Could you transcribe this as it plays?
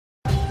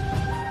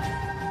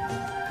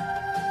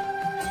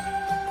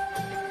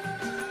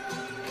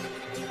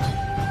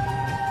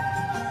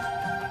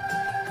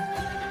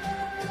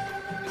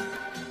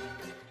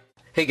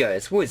Hey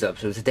guys, what is up?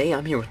 So today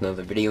I'm here with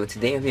another video, and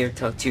today I'm here to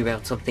talk to you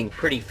about something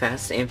pretty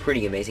fast and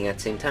pretty amazing at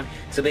the same time.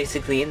 So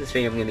basically in this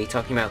video I'm going to be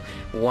talking about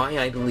why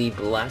I believe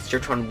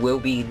Blastertron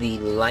will be the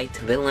light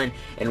villain,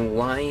 and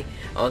why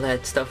all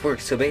that stuff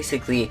works. So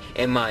basically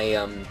in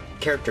my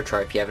character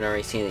chart, if you haven't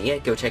already seen it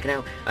yet, go check it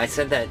out. I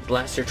said that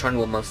Blastertron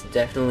will most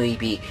definitely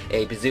be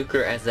a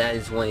bazooker, as that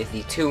is one of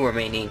the two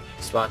remaining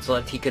spots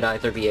left. He could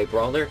either be a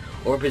brawler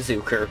or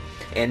bazooker,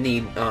 and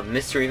the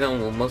mystery villain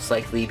will most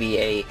likely be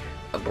a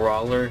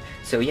brawler.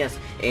 So yes,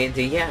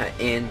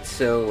 and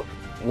so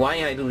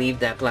why I believe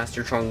that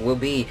Blastertron will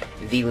be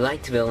the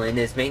light villain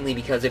is mainly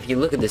because if you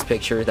look at this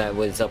picture that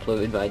was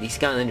uploaded by the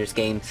Skylanders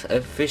Games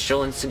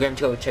official Instagram,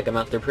 go check them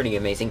out, they're pretty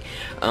amazing.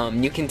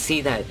 You can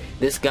see that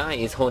this guy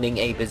is holding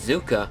a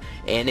bazooka,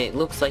 and it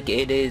looks like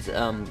it is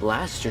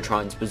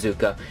Blastertron's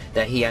bazooka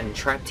that he had in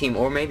Trap Team,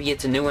 or maybe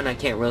it's a new one, I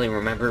can't really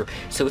remember.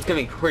 So it's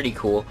gonna be pretty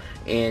cool,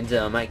 and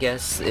I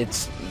guess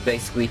it's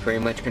basically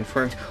pretty much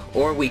confirmed.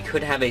 Or we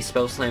could have a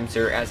Spell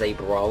Slamzer as a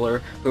brawler,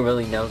 who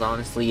really knows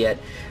honestly yet,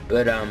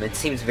 but it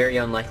seems very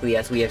unlikely,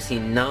 as we have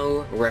seen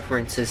no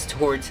references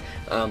towards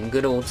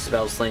good old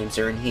Spell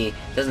Slamzer, and he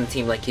doesn't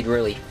seem like he'd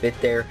really fit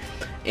there.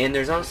 And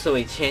there's also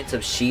a chance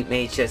of Sheep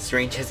Mage, as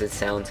strange as it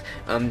sounds.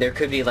 There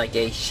could be like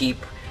a sheep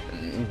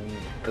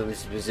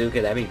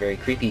bazooka, that'd be very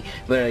creepy.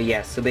 But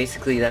yeah, so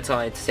basically that's all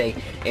I had to say,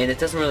 and it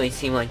doesn't really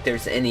seem like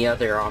there's any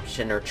other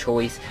option or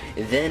choice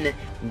than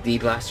the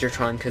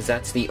Blastertron, because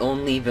that's the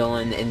only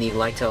villain in the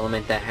light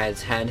element that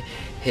has had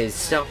his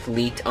stuff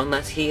leaked,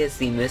 unless he is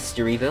the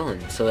mystery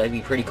villain. So that'd be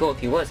pretty cool if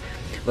he was,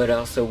 but it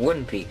also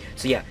wouldn't be.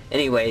 So yeah,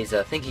 anyways,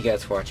 thank you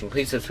guys for watching.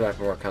 Please subscribe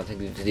for more content.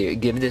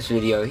 Give this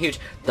video a huge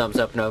thumbs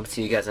up, and I hope to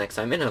see you guys next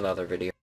time in another video.